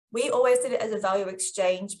We always did it as a value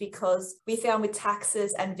exchange because we found with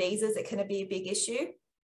taxes and visas, it can be a big issue.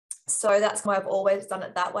 So that's why I've always done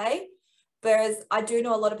it that way. Whereas I do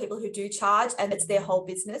know a lot of people who do charge and it's their whole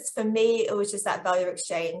business. For me, it was just that value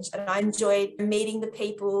exchange. And I enjoyed meeting the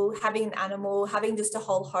people, having an animal, having just a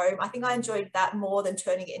whole home. I think I enjoyed that more than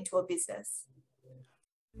turning it into a business.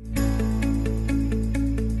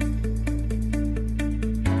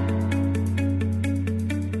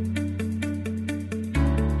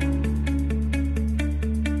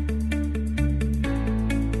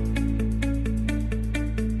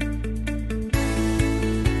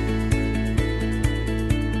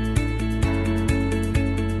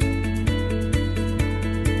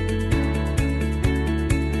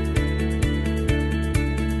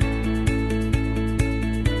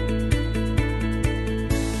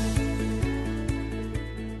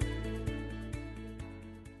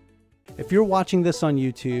 If you're watching this on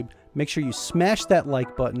YouTube, make sure you smash that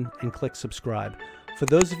like button and click subscribe. For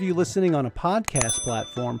those of you listening on a podcast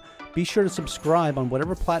platform, be sure to subscribe on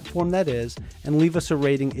whatever platform that is and leave us a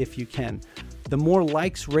rating if you can. The more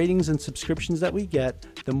likes, ratings, and subscriptions that we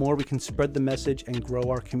get, the more we can spread the message and grow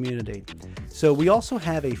our community. So we also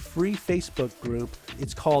have a free Facebook group.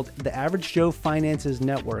 It's called the Average Joe Finances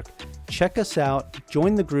Network. Check us out,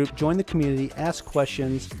 join the group, join the community, ask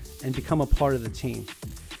questions, and become a part of the team.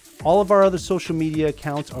 All of our other social media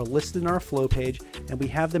accounts are listed in our flow page, and we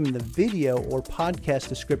have them in the video or podcast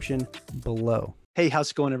description below. Hey,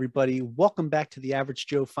 how's it going, everybody? Welcome back to the Average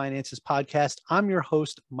Joe Finances podcast. I'm your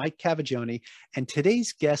host, Mike Cavaggioni, and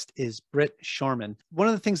today's guest is Britt Sharman. One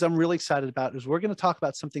of the things I'm really excited about is we're going to talk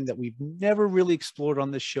about something that we've never really explored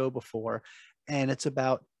on this show before, and it's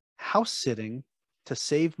about house sitting to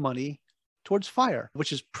save money towards fire,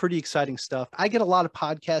 which is pretty exciting stuff. I get a lot of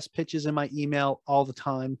podcast pitches in my email all the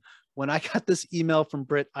time. When I got this email from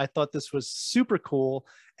Britt, I thought this was super cool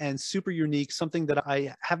and super unique, something that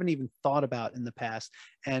I haven't even thought about in the past.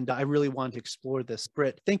 And I really wanted to explore this.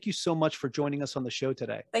 Britt, thank you so much for joining us on the show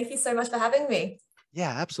today. Thank you so much for having me.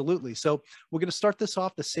 Yeah, absolutely. So we're going to start this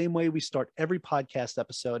off the same way we start every podcast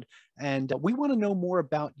episode. And we want to know more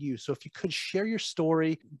about you. So if you could share your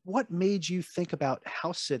story, what made you think about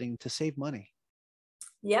house sitting to save money?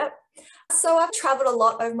 Yep. So I've traveled a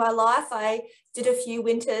lot over my life. I did a few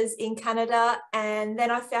winters in Canada and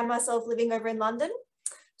then I found myself living over in London.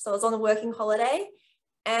 So I was on a working holiday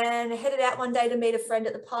and I headed out one day to meet a friend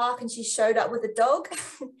at the park and she showed up with a dog,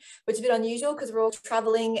 which is a bit unusual because we're all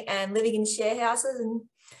traveling and living in share houses. And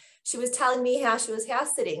she was telling me how she was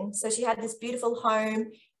house sitting. So she had this beautiful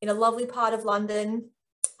home in a lovely part of London.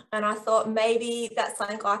 And I thought maybe that's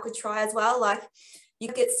something I could try as well. Like you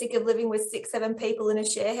get sick of living with 6-7 people in a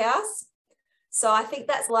share house. So I think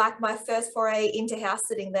that's like my first foray into house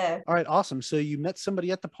sitting there. All right, awesome. So you met somebody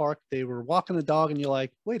at the park, they were walking a dog and you're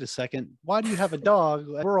like, wait a second, why do you have a dog?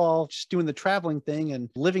 We're all just doing the traveling thing and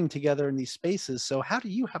living together in these spaces. So how do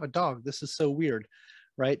you have a dog? This is so weird,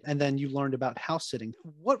 right? And then you learned about house sitting.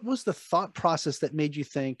 What was the thought process that made you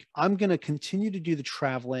think, I'm going to continue to do the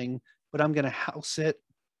traveling, but I'm going to house sit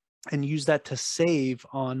and use that to save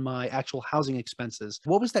on my actual housing expenses?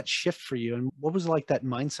 What was that shift for you? And what was like that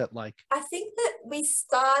mindset like? I think that we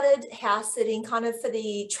started house sitting kind of for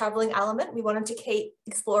the traveling element. We wanted to keep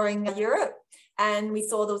exploring Europe and we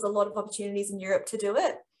saw there was a lot of opportunities in Europe to do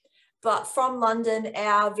it. But from London,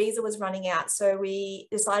 our visa was running out. So we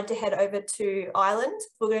decided to head over to Ireland.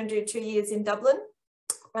 We're going to do 2 years in Dublin.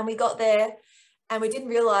 And we got there and we didn't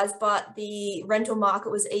realize, but the rental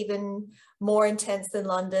market was even more intense than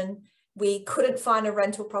London. We couldn't find a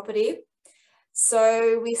rental property.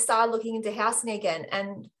 So we started looking into housing again.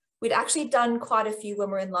 And we'd actually done quite a few when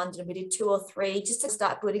we were in London. We did 2 or 3 just to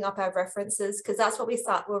start building up our references because that's what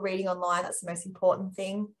we're reading online. That's the most important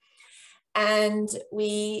thing. And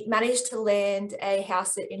we managed to land a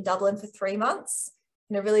house in Dublin for 3 months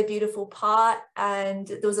in a really beautiful part. And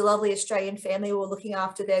there was a lovely Australian family who were looking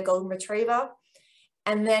after their golden retriever.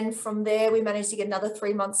 And then from there, we managed to get another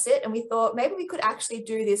 3-month sit. And we thought maybe we could actually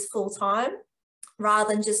do this full time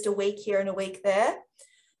rather than just a week here and a week there.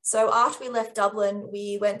 So after we left Dublin,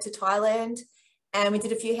 we went to Thailand and we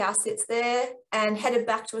did a few house sits there and headed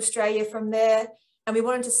back to Australia from there. And we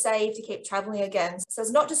wanted to save to keep traveling again. So it's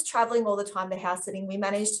not just traveling all the time to house sitting. We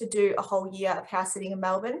managed to do a whole year of house sitting in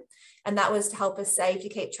Melbourne. And that was to help us save to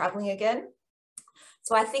keep traveling again.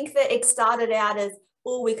 So I think that it started out as,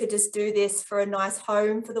 oh, we could just do this for a nice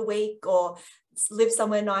home for the week or live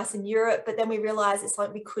somewhere nice in Europe. But then we realized it's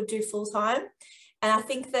something we could do full time. And I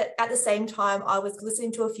think that at the same time, I was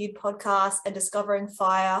listening to a few podcasts and discovering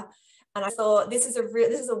FIRE And I thought this is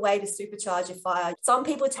a way to supercharge your fire. Some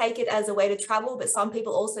people take it as a way to travel, but some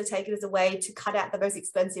people also take it as a way to cut out the most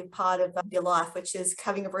expensive part of your life, which is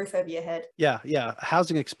having a roof over your head. Yeah, yeah.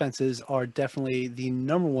 Housing expenses are definitely the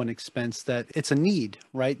number one expense that it's a need,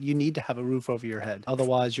 right? You need to have a roof over your head.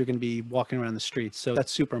 Otherwise, you're going to be walking around the streets. So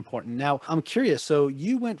that's super important. Now, I'm curious. So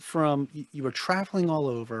you went from, you were traveling all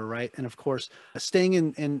over, right? And of course, staying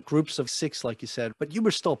in groups of 6, like you said, but you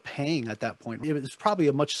were still paying at that point. It was probably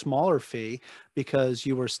a much smaller fee because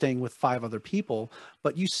you were staying with 5 other people,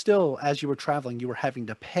 but you still, as you were traveling, you were having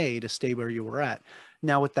to pay to stay where you were at.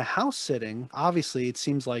 Now with the house sitting, obviously it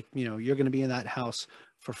seems like, you're going to be in that house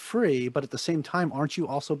for free, but at the same time, aren't you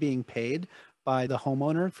also being paid by the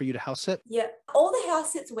homeowner for you to house sit? Yeah. All the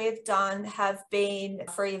house sits we've done have been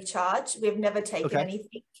free of charge. We've never taken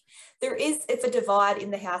anything. It's a divide in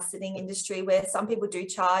the house sitting industry where some people do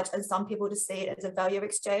charge and some people just see it as a value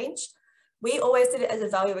exchange. We always did it as a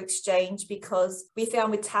value exchange because we found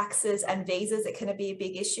with taxes and visas, it can be a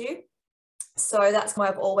big issue. So that's why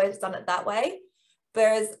I've always done it that way.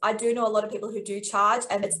 Whereas I do know a lot of people who do charge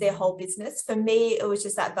and it's their whole business. For me, it was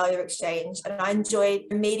just that value exchange. And I enjoyed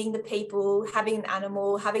meeting the people, having an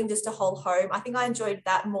animal, having just a whole home. I think I enjoyed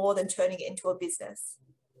that more than turning it into a business.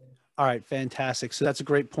 All right, fantastic. So that's a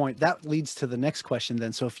great point. That leads to the next question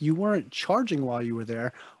then. So if you weren't charging while you were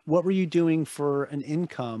there, what were you doing for an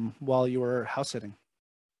income while you were house sitting?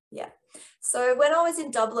 Yeah. So when I was in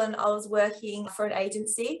Dublin, I was working for an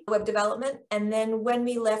agency, web development. And then when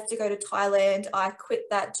we left to go to Thailand, I quit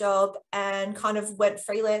that job and kind of went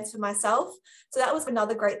freelance for myself. So that was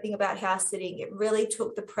another great thing about house sitting. It really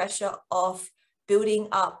took the pressure off building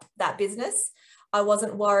up that business. I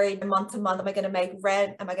wasn't worried month to month, am I going to make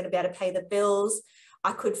rent? Am I going to be able to pay the bills?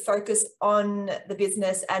 I could focus on the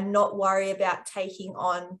business and not worry about taking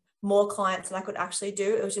on more clients than I could actually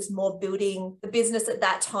do. It was just more building the business at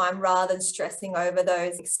that time rather than stressing over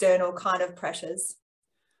those external kind of pressures.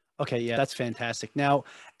 Okay, yeah, that's fantastic. Now,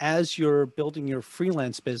 as you're building your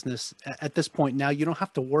freelance business at this point, now you don't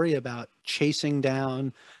have to worry about chasing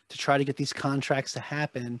down to try to get these contracts to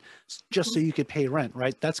happen just so you could pay rent,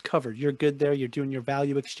 right? That's covered. You're good there. You're doing your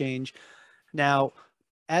value exchange. Now,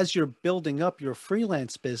 as you're building up your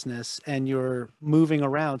freelance business and you're moving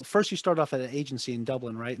around, first you start off at an agency in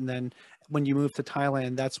Dublin, right? And then when you moved to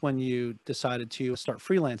Thailand, that's when you decided to start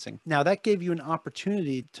freelancing. Now that gave you an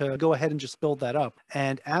opportunity to go ahead and just build that up.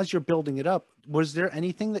 And as you're building it up, was there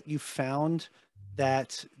anything that you found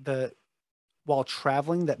that while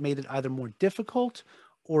traveling that made it either more difficult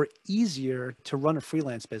or easier to run a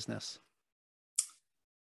freelance business?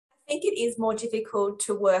 I think it is more difficult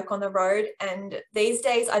to work on the road, and these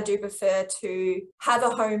days I do prefer to have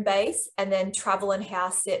a home base and then travel and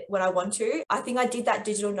house sit when I want to. I think I did that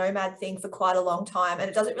digital nomad thing for quite a long time, and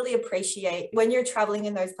it doesn't really appreciate when you're traveling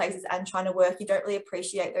in those places and trying to work, you don't really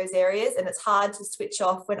appreciate those areas, and it's hard to switch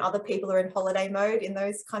off when other people are in holiday mode in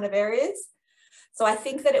those kind of areas. So I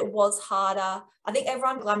think that it was harder. I think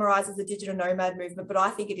everyone glamorizes the digital nomad movement, but I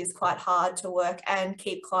think it is quite hard to work and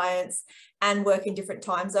keep clients and work in different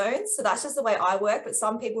time zones. So that's just the way I work. But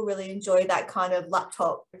some people really enjoy that kind of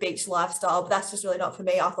laptop beach lifestyle, but that's just really not for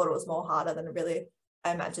me. I thought it was more harder than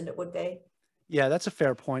I imagined it would be. Yeah, that's a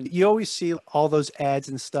fair point. You always see all those ads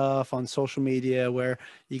and stuff on social media where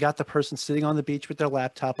you got the person sitting on the beach with their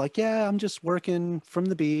laptop, like, yeah, I'm just working from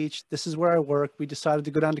the beach. This is where I work. We decided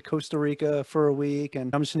to go down to Costa Rica for a week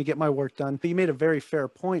and I'm just going to get my work done. But you made a very fair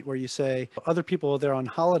point where you say other people, they're on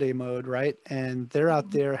holiday mode, right? And they're out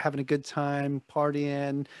there having a good time,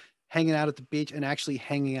 partying, hanging out at the beach, and actually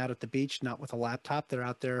hanging out at the beach, not with a laptop. They're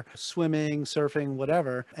out there swimming, surfing,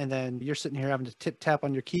 whatever. And then you're sitting here having to tip tap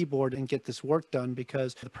on your keyboard and get this work done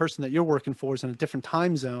because the person that you're working for is in a different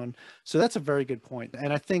time zone. So that's a very good point.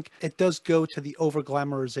 And I think it does go to the over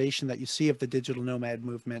glamorization that you see of the digital nomad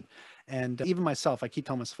movement. And even myself, I keep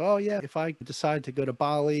telling myself, oh yeah, if I decide to go to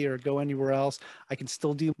Bali or go anywhere else, I can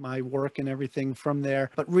still do my work and everything from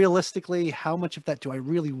there. But realistically, how much of that do I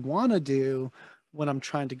really want to do when I'm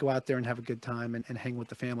trying to go out there and have a good time and hang with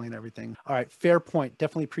the family and everything? All right, fair point.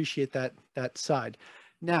 Definitely appreciate that side.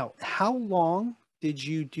 Now, how long did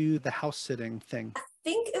you do the house sitting thing? I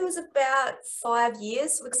think it was about 5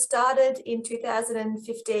 years. We started in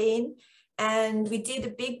 2015 and we did a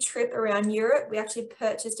big trip around Europe. We actually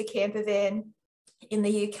purchased a camper van in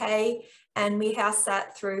the UK and we house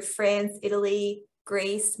sat through France, Italy,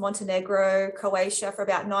 Greece, Montenegro, Croatia for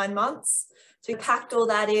about 9 months. So we packed all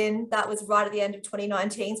that in. That was right at the end of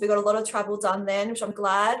 2019. So we got a lot of travel done then, which I'm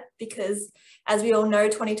glad because as we all know,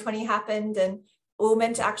 2020 happened and we were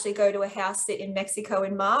meant to actually go to a house sit in Mexico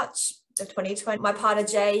in March of 2020. My partner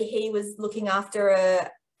Jay, he was looking after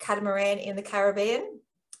a catamaran in the Caribbean.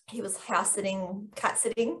 he was house sitting, cat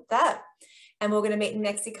sitting that. And we we're going to meet in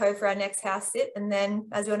Mexico for our next house sit. And then,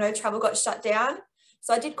 as you all know, travel got shut down.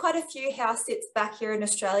 So I did quite a few house sits back here in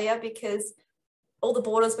Australia because all the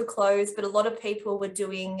borders were closed, but a lot of people were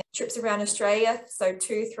doing trips around Australia, so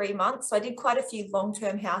 2-3 months. So I did quite a few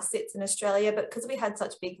long-term house sits in Australia, but because we had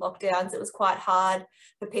such big lockdowns, it was quite hard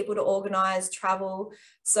for people to organise travel.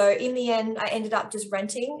 So in the end, I ended up just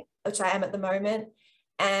renting, which I am at the moment.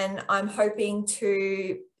 And I'm hoping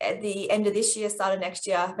to, at the end of this year, start of next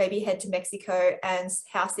year, maybe head to Mexico and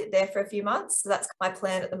house sit there for a few months. So that's my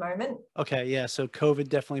plan at the moment. Okay, yeah. So COVID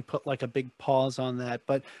definitely put like a big pause on that.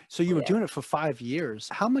 But so you were doing it for 5 years.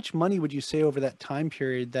 How much money would you say over that time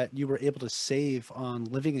period that you were able to save on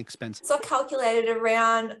living expenses? So I calculated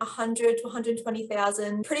around 100 to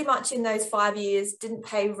 120,000 pretty much in those 5 years. Didn't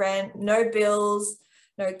pay rent, no bills,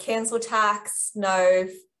 no council tax, no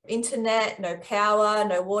internet, no power,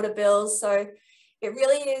 no water bills. So it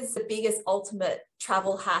really is the biggest ultimate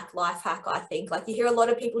travel hack, life hack, I think. Like, you hear a lot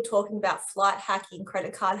of people talking about flight hacking,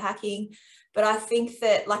 credit card hacking, but I think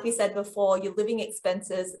that, like we said before, your living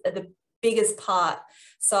expenses are the biggest part.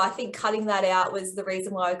 So I think cutting that out was the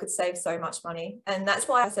reason why I could save so much money. And that's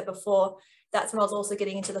why I said before, that's when I was also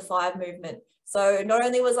getting into the FIRE movement. So not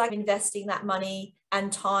only was I investing that money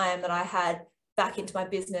and time that I had back into my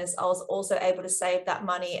business, I was also able to save that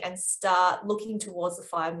money and start looking towards the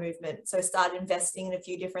FIRE movement. So start investing in a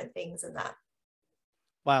few different things in that.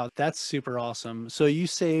 Wow, that's super awesome. So you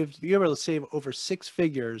were able to save over 6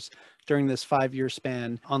 figures during this 5-year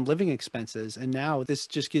span on living expenses. And now this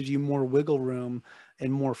just gives you more wiggle room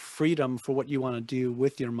and more freedom for what you want to do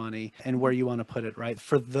with your money and where you want to put it, right?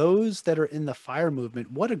 For those that are in the FIRE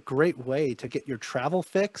movement, what a great way to get your travel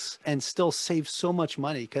fix and still save so much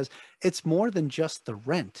money, because it's more than just the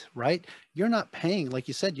rent, right? You're not paying, like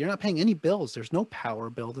you said, you're not paying any bills. There's no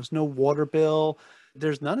power bill, there's no water bill.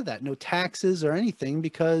 There's none of that, no taxes or anything,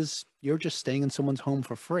 because you're just staying in someone's home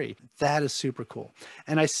for free. That is super cool.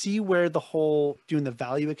 And I see where the whole doing the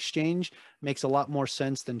value exchange makes a lot more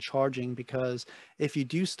sense than charging, because if you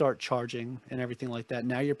do start charging and everything like that,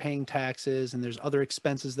 now you're paying taxes and there's other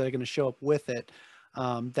expenses that are going to show up with it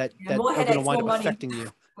that are going to wind up affecting you.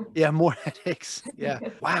 Yeah, more headaches. Yeah.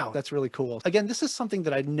 Wow, that's really cool. Again, this is something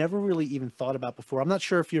that I'd never really even thought about before. I'm not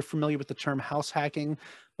sure if you're familiar with the term house hacking,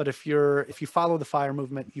 but if you follow the FIRE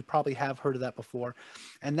movement, you probably have heard of that before.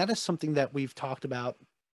 And that is something that we've talked about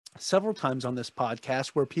several times on this podcast,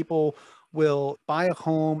 where people will buy a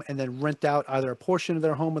home and then rent out either a portion of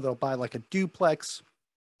their home, or they'll buy like a duplex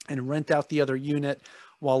and rent out the other unit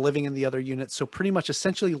while living in the other unit. So pretty much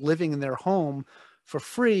essentially living in their home for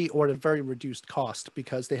free or at a very reduced cost,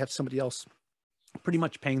 because they have somebody else pretty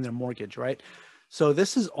much paying their mortgage, right? So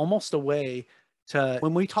this is almost a way to,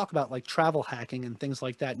 when we talk about like travel hacking and things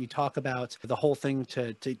like that, and you talk about the whole thing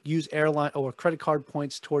to use airline or credit card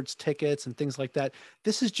points towards tickets and things like that,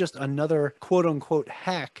 this is just another quote unquote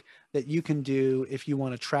hack that you can do if you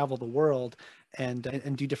want to travel the world and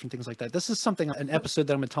do different things like that. This is something, an episode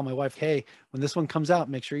that I'm going to tell my wife, hey, when this one comes out,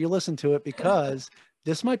 make sure you listen to it, because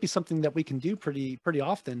this might be something that we can do pretty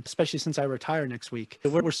often, especially since I retire next week.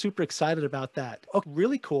 We're super excited about that. Oh,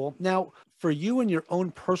 really cool. Now, for you and your own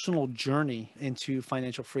personal journey into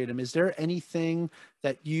financial freedom, is there anything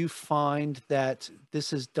that you find that this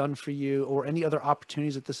has done for you, or any other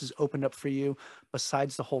opportunities that this has opened up for you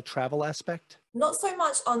besides the whole travel aspect? Not so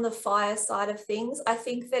much on the FIRE side of things. I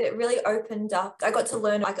think that it really opened up. I got to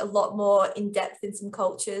learn like a lot more in depth in some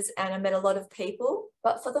cultures, and I met a lot of people.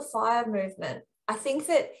 But for the FIRE movement, I think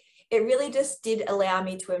that it really just did allow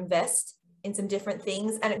me to invest in some different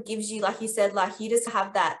things. And it gives you, like you said, like you just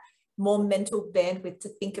have that more mental bandwidth to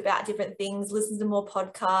think about different things, listen to more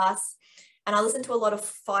podcasts. And I listen to a lot of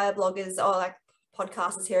FIRE bloggers or like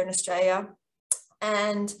podcasters here in Australia.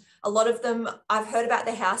 And a lot of them, I've heard about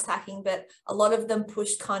the house hacking, but a lot of them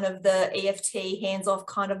push kind of the EFT hands-off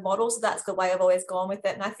kind of model. So that's the way I've always gone with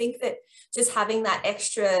it. And I think that just having that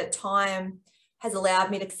extra time has allowed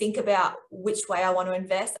me to think about which way I want to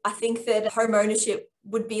invest. I think that home ownership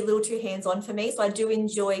would be a little too hands-on for me. So I do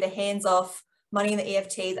enjoy the hands-off money in the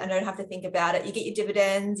EFTs. I don't have to think about it. You get your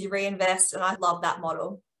dividends, you reinvest, and I love that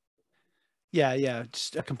model. Yeah,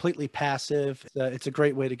 just a completely passive. It's a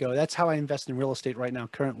great way to go. That's how I invest in real estate right now,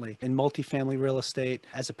 currently in multifamily real estate.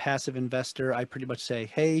 As a passive investor, I pretty much say,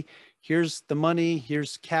 hey, here's the money,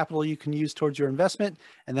 here's capital you can use towards your investment,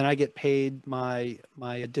 and then I get paid my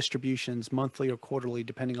distributions monthly or quarterly,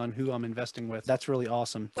 depending on who I'm investing with. That's really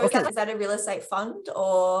awesome. So is that a real estate fund,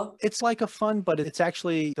 or? It's like a fund, but it's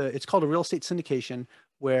actually, it's called a real estate syndication,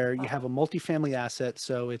 where you have a multifamily asset.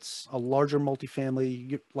 So it's a larger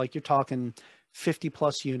multifamily, like you're talking 50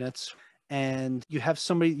 plus units. And you have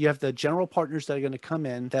the general partners that are going to come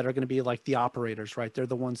in that are going to be like the operators, right? They're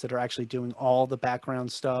the ones that are actually doing all the background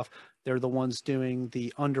stuff. They're the ones doing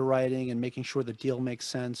the underwriting and making sure the deal makes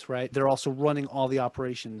sense, right? They're also running all the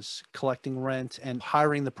operations, collecting rent and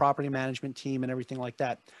hiring the property management team and everything like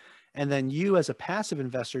that. And then you, as a passive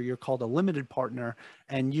investor, you're called a limited partner,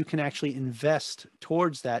 and you can actually invest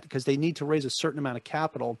towards that because they need to raise a certain amount of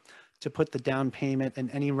capital to put the down payment and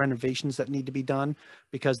any renovations that need to be done,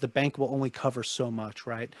 because the bank will only cover so much,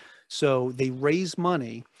 right? So they raise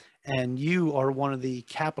money, and you are one of the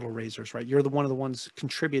capital raisers, right? You're one of the ones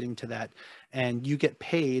contributing to that, and you get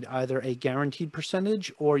paid either a guaranteed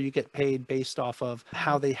percentage or you get paid based off of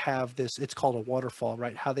how they have this. It's called a waterfall,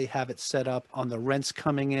 right? How they have it set up on the rents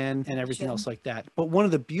coming in and everything else like that. But one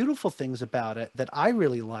of the beautiful things about it that I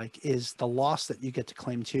really like is the loss that you get to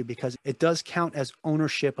claim too, because it does count as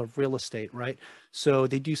ownership of real estate, right? So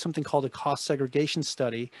they do something called a cost segregation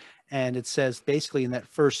study, and it says basically in that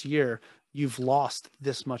first year, you've lost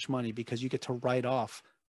this much money because you get to write off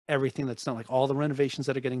everything that's done, like all the renovations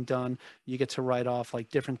that are getting done. You get to write off like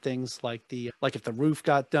different things like if the roof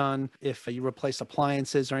got done, if you replace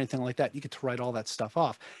appliances or anything like that, you get to write all that stuff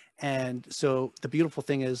off. And so the beautiful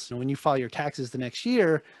thing is, when you file your taxes the next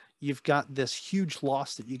year, you've got this huge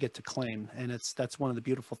loss that you get to claim. And that's one of the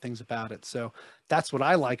beautiful things about it. So that's what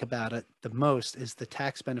I like about it the most, is the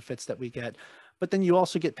tax benefits that we get. But then you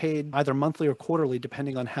also get paid either monthly or quarterly,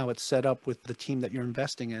 depending on how it's set up with the team that you're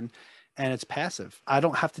investing in. And it's passive. I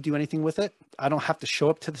don't have to do anything with it. I don't have to show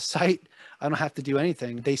up to the site. I don't have to do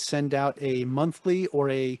anything. They send out a monthly or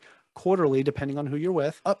a quarterly, depending on who you're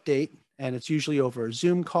with, update. And it's usually over a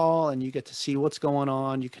Zoom call, and you get to see what's going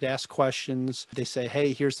on. You could ask questions. They say,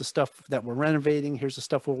 hey, here's the stuff that we're renovating. Here's the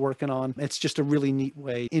stuff we're working on. It's just a really neat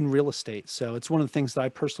way in real estate. So it's one of the things that I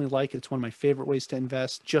personally like. It's one of my favorite ways to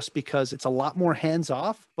invest, just because it's a lot more hands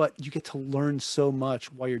off, but you get to learn so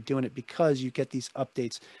much while you're doing it, because you get these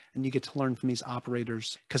updates and you get to learn from these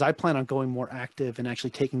operators. Because I plan on going more active and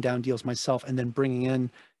actually taking down deals myself, and then bringing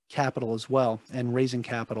in capital as well and raising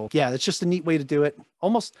capital. Yeah, it's just a neat way to do it.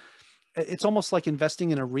 It's almost like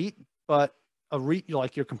investing in a REIT, but a REIT,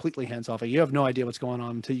 you're completely hands off. You have no idea what's going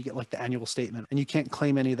on until you get like the annual statement, and you can't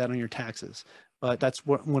claim any of that on your taxes. But that's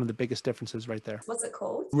one of the biggest differences right there. What's it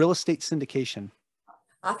called? Real estate syndication.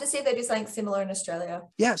 I have to see if they do something similar in Australia.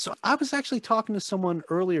 Yeah. So I was actually talking to someone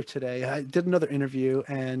earlier today. I did another interview,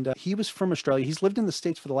 and he was from Australia. He's lived in the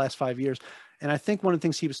States for the last 5 years. And I think one of the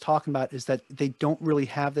things he was talking about is that they don't really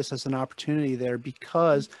have this as an opportunity there,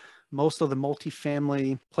 because most of the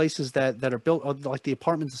multifamily places that are built, like the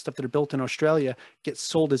apartments and stuff that are built in Australia, get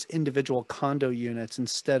sold as individual condo units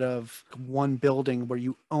instead of one building where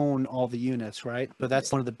you own all the units, right? But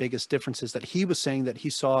that's one of the biggest differences that he was saying that he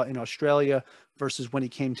saw in Australia versus when he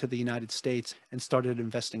came to the United States and started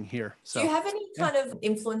investing here. So, do you have any kind of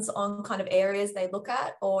influence on kind of areas they look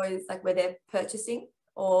at, or is like where they're purchasing?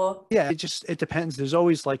 Or yeah, it depends. There's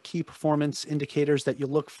always like key performance indicators that you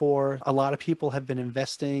look for. A lot of people have been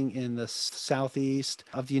investing in the southeast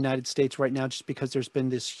of the United States right now, just because there's been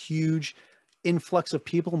this huge influx of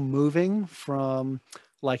people moving from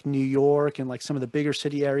like New York and like some of the bigger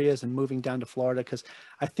city areas and moving down to Florida. Because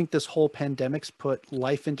I think this whole pandemic's put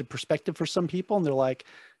life into perspective for some people, and they're like,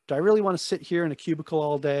 do I really want to sit here in a cubicle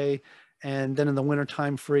all day and then in the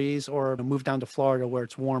wintertime freeze, or move down to Florida where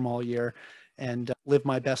it's warm all year and live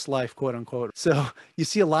my best life, quote unquote? So you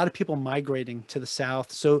see a lot of people migrating to the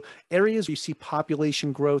South. So areas where you see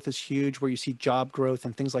population growth is huge, where you see job growth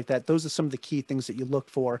and things like that. Those are some of the key things that you look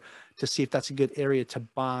for to see if that's a good area to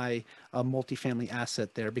buy a multifamily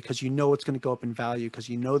asset there, because you know it's going to go up in value, because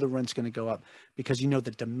you know the rent's going to go up, because you know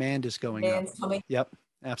the demand is going up. Yep,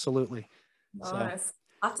 absolutely. Nice. So,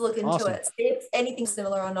 I have to look into awesome. it, see if anything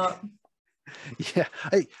similar or not. Yeah.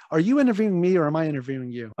 Hey, are you interviewing me or am I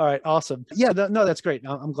interviewing you? All right. Awesome. Yeah. No, that's great.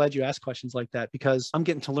 I'm glad you asked questions like that, because I'm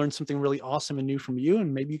getting to learn something really awesome and new from you,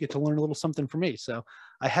 and maybe you get to learn a little something from me. So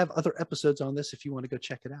I have other episodes on this if you want to go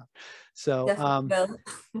check it out. So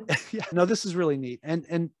yeah, no, this is really neat.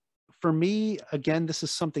 And for me, again, this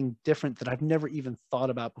is something different that I've never even thought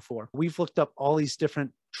about before. We've looked up all these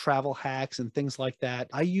different travel hacks and things like that.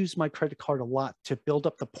 I use my credit card a lot to build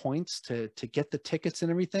up the points to get the tickets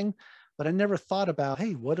and everything. But I never thought about,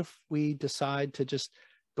 hey, what if we decide to just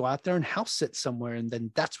go out there and house sit somewhere, and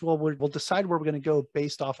then that's where we'll decide where we're going to go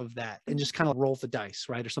based off of that, and just kind of roll the dice,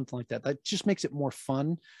 right? Or something like that. That just makes it more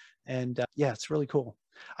fun. And yeah, it's really cool.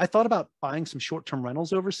 I thought about buying some short-term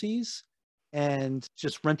rentals overseas and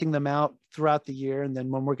just renting them out throughout the year. And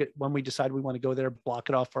then when we decide we want to go there, block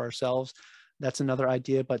it off for ourselves. That's another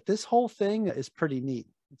idea. But this whole thing is pretty neat.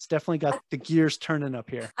 It's definitely got the gears turning up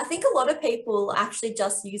here. I think a lot of people actually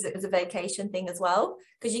just use it as a vacation thing as well,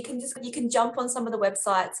 because you can jump on some of the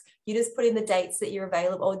websites, you just put in the dates that you're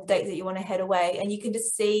available or the dates that you want to head away, and you can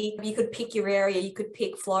just see, you could pick your area, you could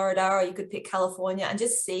pick Florida or you could pick California and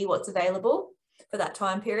just see what's available for that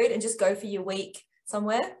time period and just go for your week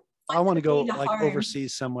somewhere. I want to go like home.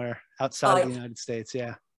 overseas somewhere outside of the United States.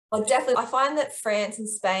 Yeah. Well, definitely. I find that France and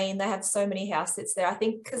Spain, they have so many house sits there. I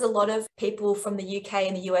think because a lot of people from the UK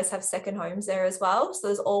and the US have second homes there as well. So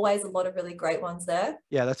there's always a lot of really great ones there.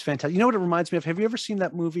 Yeah, that's fantastic. You know what it reminds me of? Have you ever seen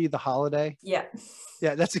that movie, The Holiday? Yeah.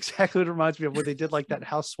 Yeah, that's exactly what it reminds me of, where they did like that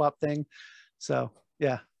house swap thing. So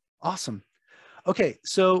yeah, awesome. Okay,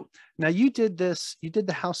 so now you did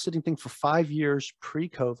the house sitting thing for 5 years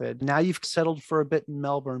pre-COVID. Now you've settled for a bit in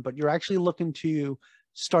Melbourne, but you're actually looking to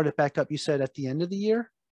start it back up, you said, at the end of the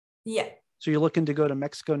year? Yeah. So you're looking to go to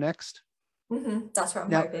Mexico next? That's what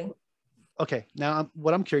I'm hoping. Okay. Now,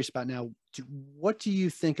 what I'm curious about now, what do you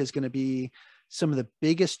think is going to be some of the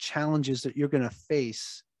biggest challenges that you're going to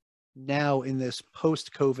face now in this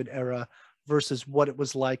post-COVID era versus what it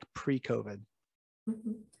was like pre-COVID?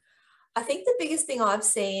 I think the biggest thing I've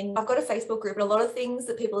seen, I've got a Facebook group, and a lot of things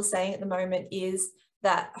that people are saying at the moment is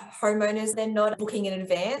that homeowners, they're not booking in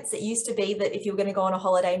advance. It used to be that if you were going to go on a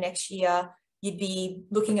holiday next year, you'd be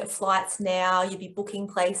looking at flights now, you'd be booking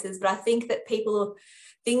places. But I think that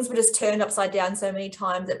things were just turned upside down so many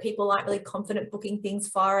times that people aren't really confident booking things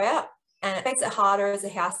far out. And it makes it harder as a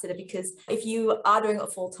house sitter, because if you are doing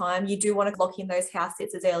it full time, you do want to lock in those house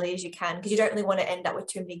sits as early as you can, because you don't really want to end up with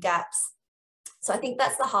too many gaps. So I think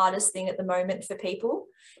that's the hardest thing at the moment for people,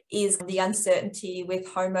 is the uncertainty with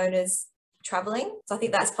homeowners traveling. So I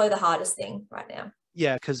think that's probably the hardest thing right now.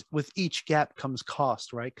 Yeah, because with each gap comes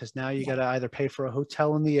cost, right? Because now you got to either pay for a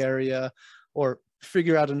hotel in the area or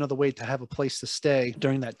figure out another way to have a place to stay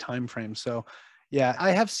during that time frame. So yeah,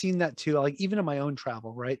 I have seen that too. Like even in my own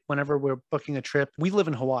travel, right? Whenever we're booking a trip, we live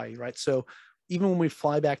in Hawaii, right? So even when we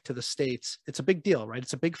fly back to the States, it's a big deal, right?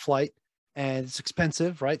 It's a big flight and it's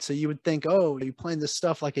expensive, right? So you would think, oh, you plan this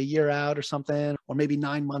stuff like a year out or something, or maybe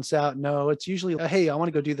 9 months out. No, it's usually, hey, I want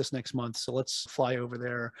to go do this next month, so let's fly over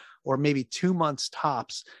there. Or maybe 2 months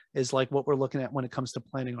tops is like what we're looking at when it comes to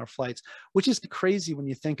planning our flights, which is crazy when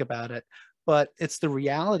you think about it. But it's the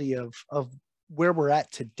reality of where we're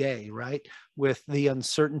at today, right? With the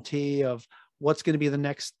uncertainty of what's going to be the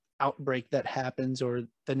next outbreak that happens, or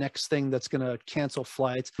the next thing that's going to cancel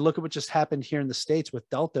flights. Look at what just happened here in the States with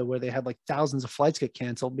Delta, where they had like thousands of flights get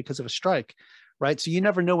canceled because of a strike, right? So you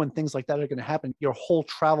never know when things like that are going to happen. Your whole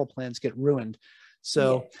travel plans get ruined.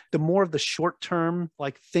 So the more of the short term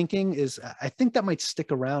like thinking is, I think that might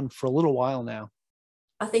stick around for a little while now.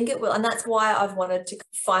 I think it will. And that's why I've wanted to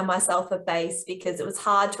find myself a base, because it was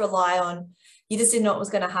hard to rely on. You just didn't know what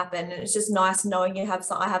was going to happen. And it's just nice knowing I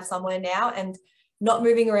have somewhere now, and not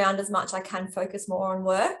moving around as much. I can focus more on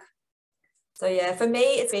work. So yeah, for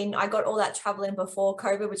me, I got all that traveling before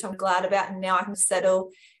COVID, which I'm glad about. And now I can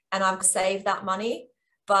settle and I've saved that money.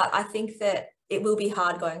 But I think that it will be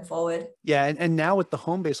hard going forward. Yeah. And now with the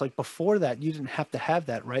home base, like before that, you didn't have to have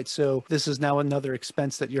that, right? So this is now another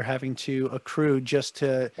expense that you're having to accrue just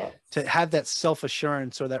to have that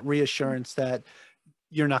self-assurance or that reassurance that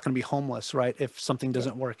you're not going to be homeless, right? If something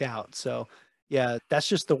doesn't work out. So yeah, that's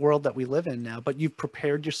just the world that we live in now, but you've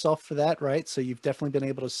prepared yourself for that, right? So you've definitely been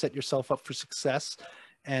able to set yourself up for success,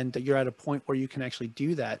 and you're at a point where you can actually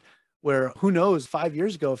do that. Where who knows, 5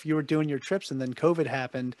 years ago, if you were doing your trips and then COVID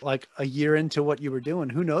happened like a year into what you were doing,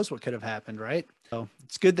 who knows what could have happened, right? So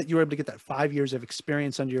it's good that you were able to get that 5 years of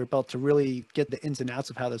experience under your belt to really get the ins and outs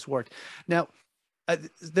of how this worked. Now,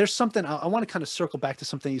 there's something I want to kind of circle back to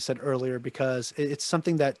something you said earlier, because it's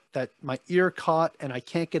something that my ear caught and I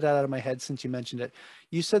can't get it out of my head since you mentioned it.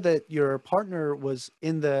 You said that your partner was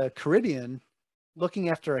in the Caribbean looking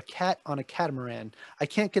after a cat on a catamaran. I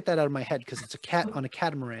can't get that out of my head because it's a cat on a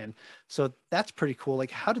catamaran. So that's pretty cool.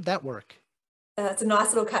 Like, how did that work? It's a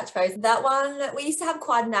nice little catchphrase. That one, we used to have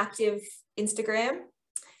quite an active Instagram,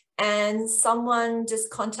 and someone just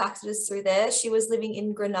contacted us through there. She was living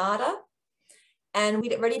in Grenada, and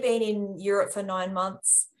we'd already been in Europe for 9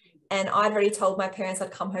 months. And I'd already told my parents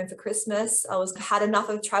I'd come home for Christmas. Had enough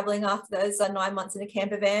of traveling after those 9 months in a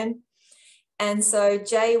camper van. And so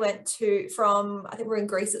Jay went I think we were in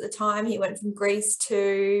Greece at the time. He went from Greece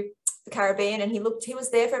to the Caribbean, and he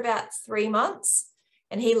was there for about 3 months,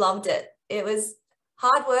 and he loved it. It was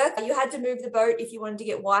hard work. You had to move the boat if you wanted to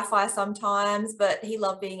get Wi-Fi sometimes, but he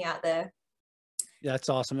loved being out there. Yeah, that's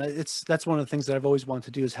awesome. That's one of the things that I've always wanted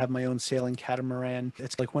to do, is have my own sailing catamaran.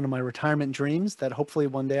 It's like one of my retirement dreams that hopefully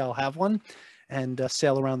one day I'll have one. and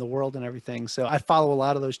sail around the world and everything. So I follow a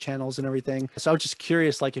lot of those channels and everything. So I was just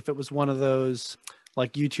curious, like if it was one of those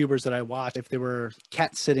like YouTubers that I watched, if they were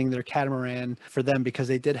cat sitting their catamaran for them, because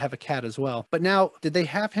they did have a cat as well. But now, did they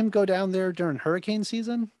have him go down there during hurricane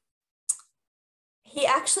season? He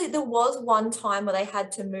actually, there was one time where they had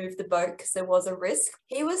to move the boat because there was a risk.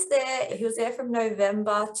 He was there from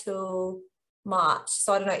November till March.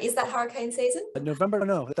 So I don't know, is that hurricane season? November?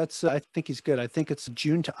 No, that's, I think he's good. I think it's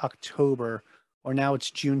June to October, or now it's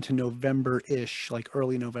June to November-ish, like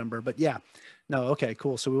early November. But yeah, no, okay,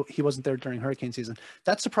 cool. So he wasn't there during hurricane season.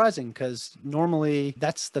 That's surprising because normally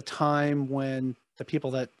that's the time when the people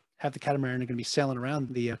that have the catamaran are going to be sailing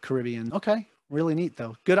around the Caribbean. Okay, really neat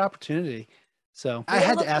though. Good opportunity. So I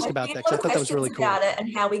had to ask about that because I thought that was really cool. About it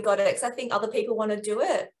and how we got it, because I think other people want to do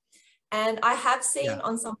it. And I have seen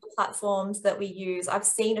on some of the platforms that we use, I've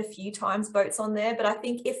seen a few times boats on there, but I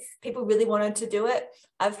think if people really wanted to do it,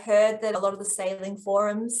 I've heard that a lot of the sailing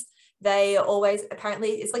forums, they always,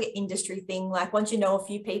 apparently it's like an industry thing. Like once you know a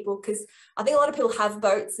few people, because I think a lot of people have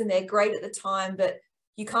boats and they're great at the time, but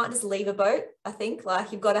you can't just leave a boat. I think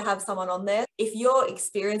like you've got to have someone on there. If you're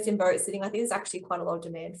experienced in boat sitting, I think there's actually quite a lot of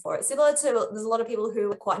demand for it. Similar to, there's a lot of people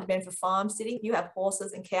who are quite in demand for farm sitting. You have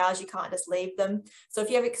horses and cows, you can't just leave them. So if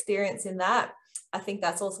you have experience in that, I think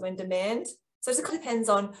that's also in demand. So it just depends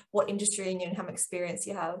on what industry you're in and how much experience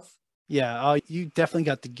you have. Yeah, you definitely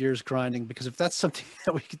got the gears grinding, because if that's something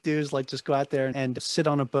that we could do is like just go out there and sit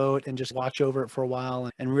on a boat and just watch over it for a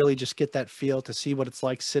while and really just get that feel to see what it's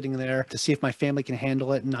like sitting there, to see if my family can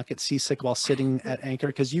handle it and not get seasick while sitting at anchor,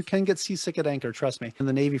 because you can get seasick at anchor, trust me. In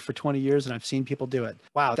the Navy for 20 years and I've seen people do it.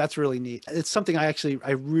 Wow, that's really neat. It's something I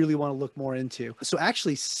really want to look more into. So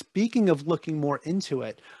actually, speaking of looking more into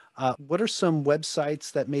it, what are some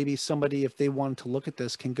websites that maybe somebody, if they wanted to look at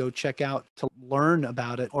this, can go check out to learn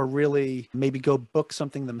about it, or really maybe go book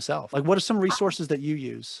something themselves? Like, what are some resources that you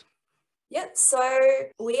use? Yep. So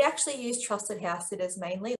we actually use Trusted House Sitters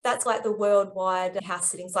mainly. That's like the worldwide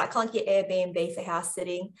house sitting site, kind of like your Airbnb for house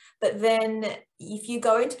sitting. But then if you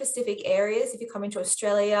go into specific areas, if you come into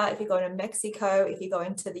Australia, if you go into Mexico, if you go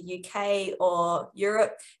into the UK or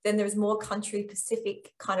Europe, then there's more country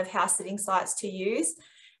specific kind of house sitting sites to use.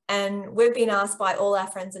 And we've been asked by all our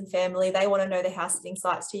friends and family, they want to know the house sitting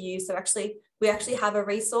sites to use. So we actually have a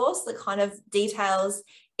resource that kind of details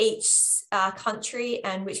each country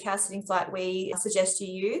and which house sitting site we suggest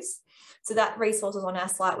you use. So that resource is on our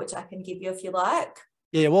site, which I can give you if you like.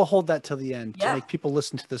 Yeah, we'll hold that till the end to make people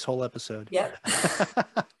listen to this whole episode. Yep.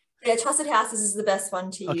 Yeah, Trusted Houses is the best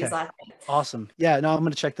one to use, I think. Awesome. Yeah, no, I'm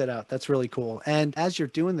going to check that out. That's really cool. And as you're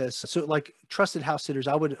doing this, so like Trusted House Sitters,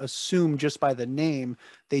 I would assume just by the name,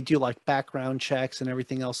 they do like background checks and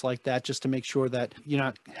everything else like that, just to make sure that you're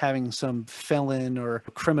not having some felon or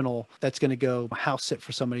criminal that's going to go house sit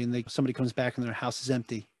for somebody and somebody comes back and their house is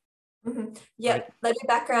empty. Mm-hmm. Yeah, right. They do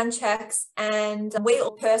background checks, and we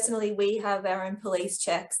have our own police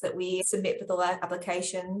checks that we submit with all our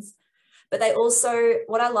applications. But they also,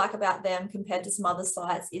 what I like about them compared to some other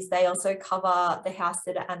sites is they also cover the house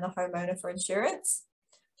sitter and the homeowner for insurance,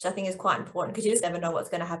 which I think is quite important, because you just never know what's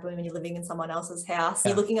going to happen when you're living in someone else's house.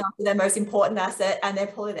 Yeah. You're looking after their most important asset, and they're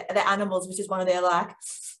probably their animals, which is one of their like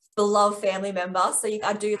beloved family members. So you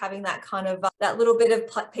are having that kind of that little bit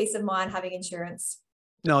of peace of mind having insurance.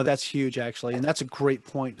 No, that's huge, actually. And that's a great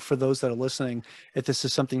point for those that are listening. If this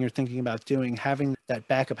is something you're thinking about doing, having that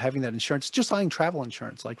backup, having that insurance, just like travel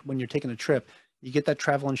insurance, like when you're taking a trip, you get that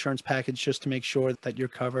travel insurance package just to make sure that you're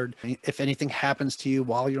covered. If anything happens to you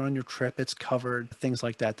while you're on your trip, it's covered, things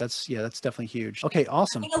like that. That's definitely huge. Okay,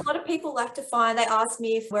 awesome. I think a lot of people like to find, they ask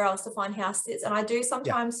me where else to find house sits. And I do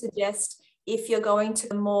sometimes suggest, if you're going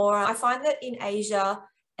to more, I find that in Asia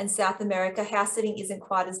and South America, house sitting isn't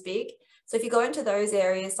quite as big. So if you go into those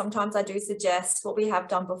areas, sometimes I do suggest, what we have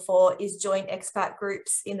done before is join expat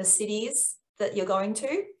groups in the cities that you're going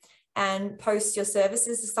to and post your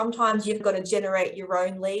services. Sometimes you've got to generate your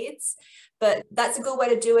own leads, but that's a good way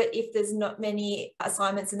to do it if there's not many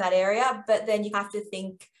assignments in that area. But then you have to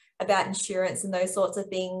think about insurance and those sorts of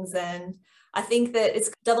things. And I think that it's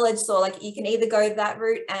double-edged sword. Like you can either go that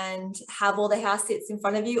route and have all the house sits in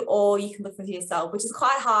front of you, or you can look for yourself, which is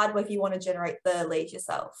quite hard if you want to generate the leads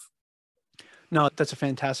yourself. No, that's a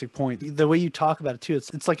fantastic point. The way you talk about it too,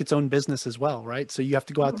 it's like its own business as well, right? So you have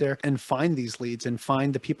to go out there and find these leads and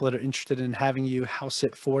find the people that are interested in having you house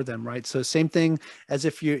sit for them, right? So same thing as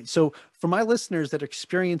so for my listeners that are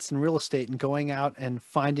experienced in real estate and going out and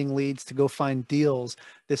finding leads to go find deals,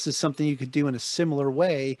 this is something you could do in a similar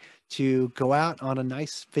way to go out on a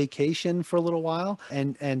nice vacation for a little while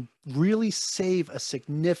and really save a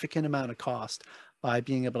significant amount of cost. by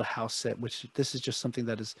being able to house sit, which this is just something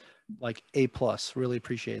that is like A plus. Really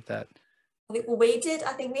appreciate that. Well,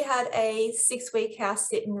 I think we had a 6-week house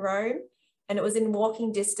sit in Rome, and it was in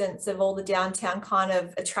walking distance of all the downtown kind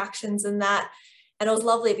of attractions and that. And it was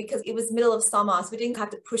lovely because it was middle of summer, so we didn't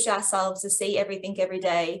have to push ourselves to see everything every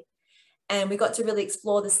day. And we got to really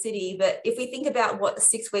explore the city. But if we think about what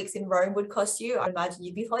 6 weeks in Rome would cost you, I imagine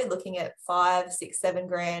you'd be probably looking at 5, 6, 7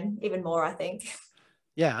 grand, even more, I think.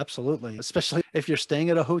 Yeah, absolutely. Especially if you're staying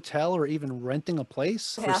at a hotel or even renting a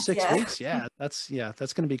place for 6 weeks. Yeah, that's going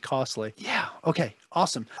to be costly. Yeah. Okay.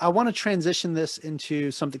 Awesome. I want to transition this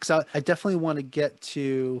into something because I definitely want to get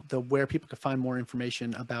to the where people can find more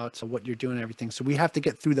information about what you're doing and everything. So we have to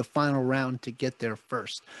get through the final round to get there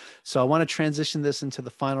first. So I want to transition this into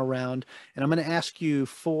the final round, and I'm going to ask you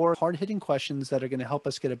 4 hard-hitting questions that are going to help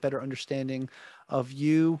us get a better understanding of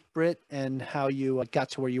you, Britt, and how you got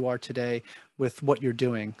to where you are today with what you're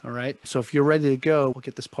doing. All right. So if you're ready to go, we'll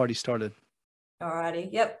get this party started. All righty.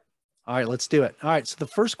 Yep. All right, let's do it. All right. So the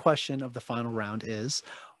first question of the final round is,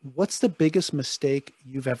 what's the biggest mistake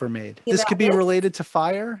you've ever made? This could be related to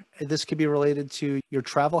fire. This could be related to your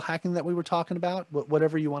travel hacking that we were talking about.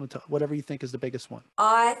 Whatever you wanted to, whatever you think is the biggest one.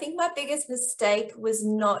 I think my biggest mistake was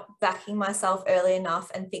not backing myself early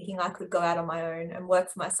enough and thinking I could go out on my own and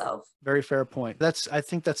work for myself. Very fair point. I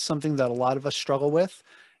think that's something that a lot of us struggle with.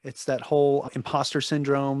 It's that whole imposter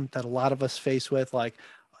syndrome that a lot of us face with, like,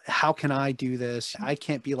 how can I do this? I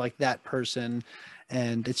can't be like that person.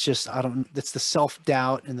 And it's just, it's the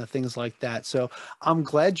self-doubt and the things like that. So I'm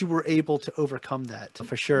glad you were able to overcome that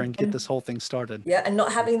for sure and get this whole thing started. Yeah. And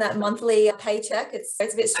not having that monthly paycheck, it's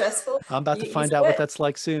a bit stressful. I'm about to find out what that's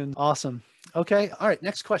like soon. Awesome. Okay. All right.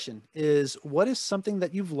 Next question is, what is something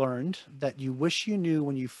that you've learned that you wish you knew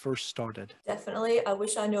when you first started? Definitely. I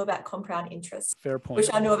wish I knew about compound interest. Fair point. Wish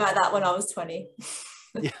I knew about that when I was 20.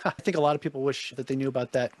 Yeah, I think a lot of people wish that they knew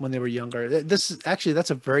about that when they were younger. That's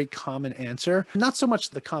a very common answer. Not so much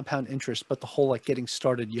the compound interest, but the whole like getting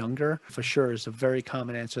started younger for sure is a very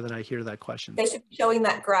common answer that I hear to that question. They should be showing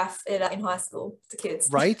that graph in high school to kids.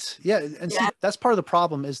 Right? Yeah. And see, that's part of the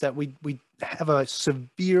problem is that we have a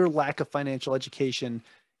severe lack of financial education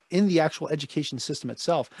in the actual education system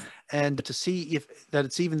itself. And to see that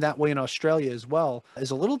it's even that way in Australia as well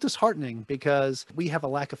is a little disheartening because we have a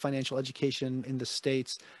lack of financial education in the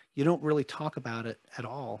States. You don't really talk about it at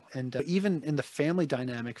all. And even in the family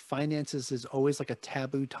dynamic, finances is always like a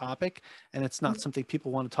taboo topic, and it's not something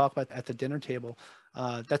people want to talk about at the dinner table.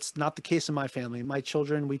 That's not the case in my family. My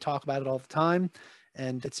children, we talk about it all the time.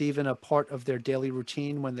 And it's even a part of their daily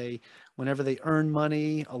routine whenever they earn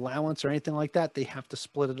money, allowance, or anything like that, they have to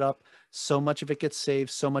split it up. So much of it gets saved,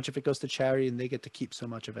 so much of it goes to charity, and they get to keep so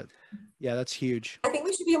much of it. Yeah, that's huge. I think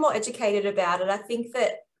we should be more educated about it. I think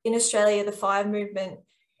that in Australia, the FIRE movement,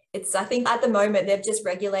 I think at the moment, they've just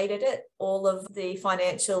regulated it, all of the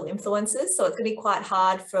financial influences. So it's going to be quite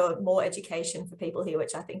hard for more education for people here,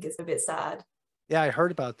 which I think is a bit sad. Yeah, I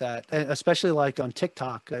heard about that, and especially like on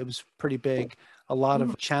TikTok, it was pretty big. A lot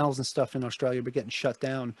of channels and stuff in Australia were getting shut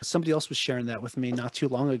down. Somebody else was sharing that with me not too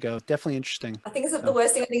long ago. Definitely interesting. I think it's the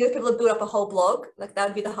worst thing. I think is people have built up a whole blog. Like that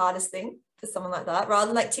would be the hardest thing for someone like that. Rather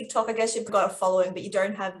than like TikTok, I guess you've got a following, but you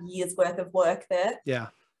don't have years worth of work there. Yeah,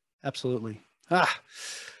 absolutely.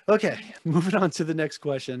 Okay, moving on to the next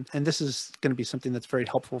question. And this is going to be something that's very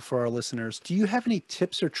helpful for our listeners. Do you have any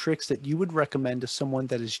tips or tricks that you would recommend to someone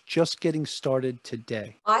that is just getting started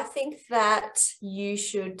today? I think that you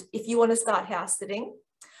should, if you want to start house sitting,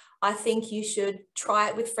 I think you should try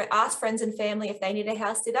it with ask friends and family if they need a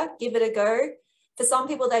house sitter, give it a go. For some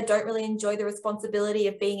people, they don't really enjoy the responsibility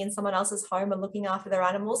of being in someone else's home and looking after their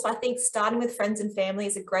animals. So I think starting with friends and family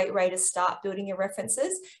is a great way to start building your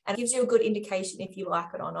references and gives you a good indication if you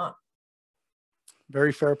like it or not.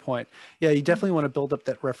 Very fair point. Yeah, you definitely want to build up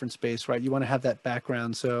that reference base, right? You want to have that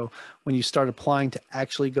background. So when you start applying to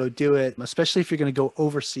actually go do it, especially if you're going to go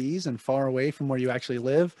overseas and far away from where you actually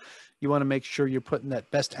live, you want to make sure you're putting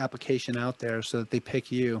that best application out there so that they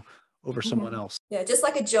pick you over someone else. Yeah, just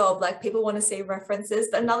like a job, like people want to see references.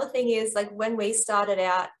 But another thing is like when we started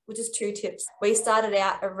out, which is 2 tips, we started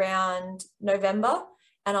out around November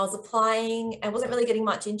and I was applying and wasn't really getting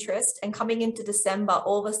much interest. And coming into December,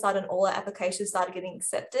 all of a sudden, all our applications started getting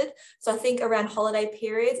accepted. So I think around holiday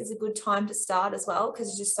periods is a good time to start as well because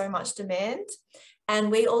there's just so much demand. And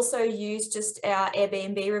we also use just our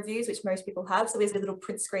Airbnb reviews, which most people have. So there's a little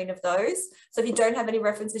print screen of those. So if you don't have any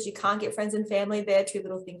references, you can't get friends and family, there are 2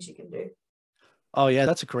 little things you can do. Oh yeah,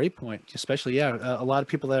 that's a great point. Especially, a lot of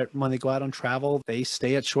people that when they go out on travel, they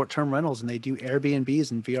stay at short-term rentals and they do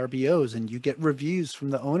Airbnbs and VRBOs and you get reviews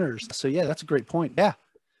from the owners. So yeah, that's a great point. Yeah.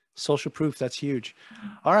 Social proof, that's huge.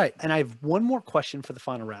 All right. And I have one more question for the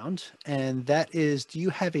final round. And that is, do you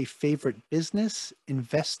have a favorite business,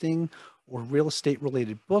 investing, or real estate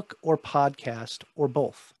related book or podcast, or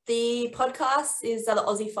both? The podcast is the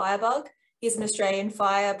Aussie Firebug. He's an Australian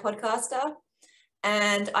fire podcaster.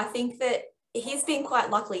 And I think that he's been quite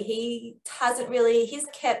lucky. He's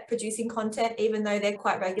kept producing content, even though they're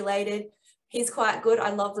quite regulated. He's quite good. I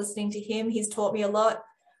love listening to him. He's taught me a lot.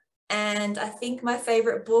 And I think my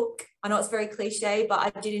favorite book, I know it's very cliche, but I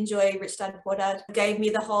did enjoy Rich Dad Poor Dad. It gave me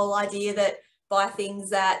the whole idea that buy things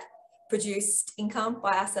that produced income,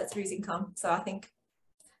 buy assets, produce income. So I think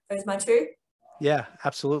those are my two. Yeah,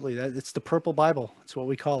 absolutely. It's the purple Bible. It's what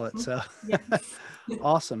we call it. So Yeah.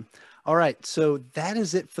 awesome. All right. So that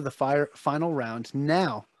is it for the final round.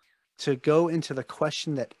 Now to go into the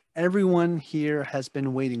question that everyone here has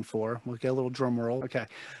been waiting for. We'll get a little drum roll. Okay.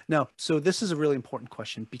 Now, so this is a really important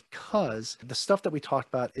question because the stuff that we talked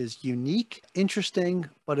about is unique, interesting,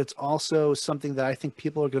 but it's also something that I think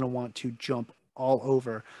people are going to want to jump all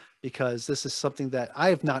over because this is something that I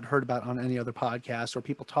have not heard about on any other podcast or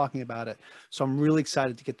people talking about it. So I'm really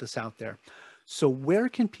excited to get this out there. So where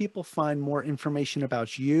can people find more information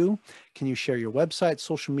about you? Can you share your website,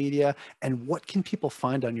 social media, and what can people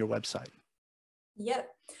find on your website? Yep.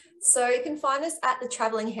 So you can find us at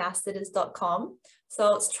thetravelinghousesitters.com.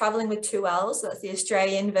 So it's traveling with 2 L's. So that's the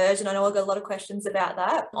Australian version. I know I've got a lot of questions about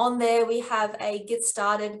that. On there, we have a get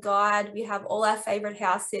started guide. We have all our favorite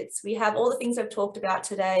house sits. We have all the things I've talked about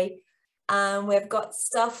today. We've got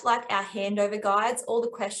stuff like our handover guides, all the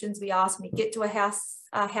questions we ask when we get to a house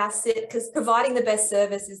sit, because providing the best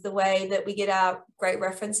service is the way that we get our great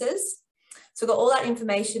references. So we've got all that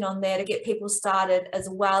information on there to get people started as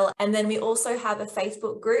well. And then we also have a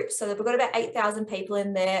Facebook group. So we've got about 8,000 people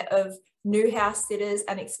in there of new house sitters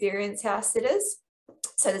and experienced house sitters.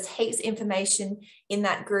 So there's heaps of information in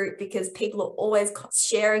that group because people are always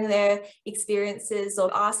sharing their experiences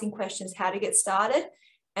or asking questions how to get started.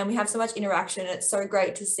 And we have so much interaction and it's so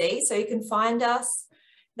great to see. So you can find us.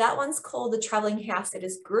 That one's called the Traveling House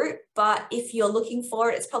Sitters Group, but if you're looking for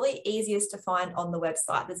it, it's probably easiest to find on the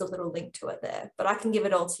website. There's a little link to it there, but I can give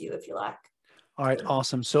it all to you if you like. All right,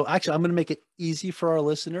 awesome. So actually, I'm going to make it easy for our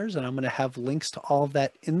listeners, and I'm going to have links to all of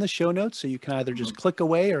that in the show notes, so you can either just click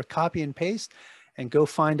away or copy and paste and go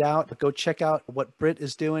find out, go check out what Britt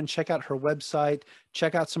is doing, check out her website,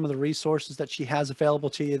 check out some of the resources that she has available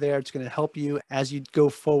to you there. It's going to help you as you go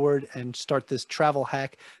forward and start this travel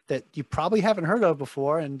hack that you probably haven't heard of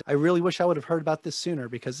before. And I really wish I would have heard about this sooner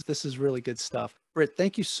because this is really good stuff. Britt,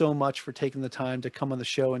 thank you so much for taking the time to come on the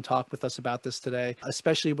show and talk with us about this today,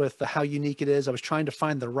 especially with how unique it is. I was trying to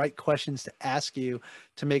find the right questions to ask you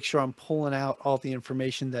to make sure I'm pulling out all the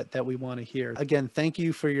information that we want to hear. Again, thank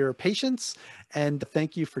you for your patience and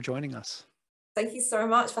thank you for joining us. Thank you so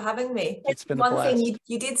much for having me. It's been a blast. One thing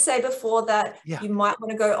you did say before that you might want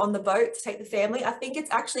to go on the boat to take the family. I think it's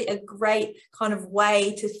actually a great kind of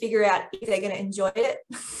way to figure out if they're going to enjoy it.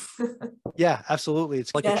 Yeah, absolutely.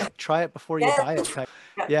 It's like a try it before you buy it type.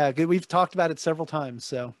 Yeah, good. We've talked about it several times.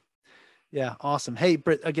 So yeah, awesome. Hey,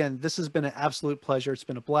 Britt, again, this has been an absolute pleasure. It's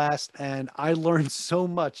been a blast. And I learned so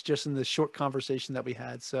much just in this short conversation that we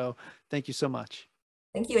had. So thank you so much.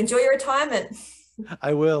 Thank you. Enjoy your retirement.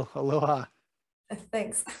 I will. Aloha.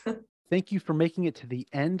 Thanks. Thank you for making it to the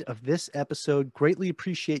end of this episode. Greatly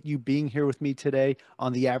appreciate you being here with me today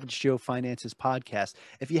on the Average Joe Finances podcast.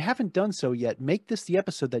 If you haven't done so yet, make this the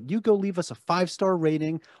episode that you go leave us a 5-star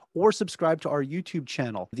rating or subscribe to our YouTube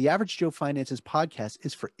channel. The Average Joe Finances podcast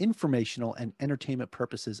is for informational and entertainment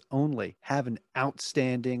purposes only. Have an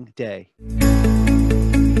outstanding day.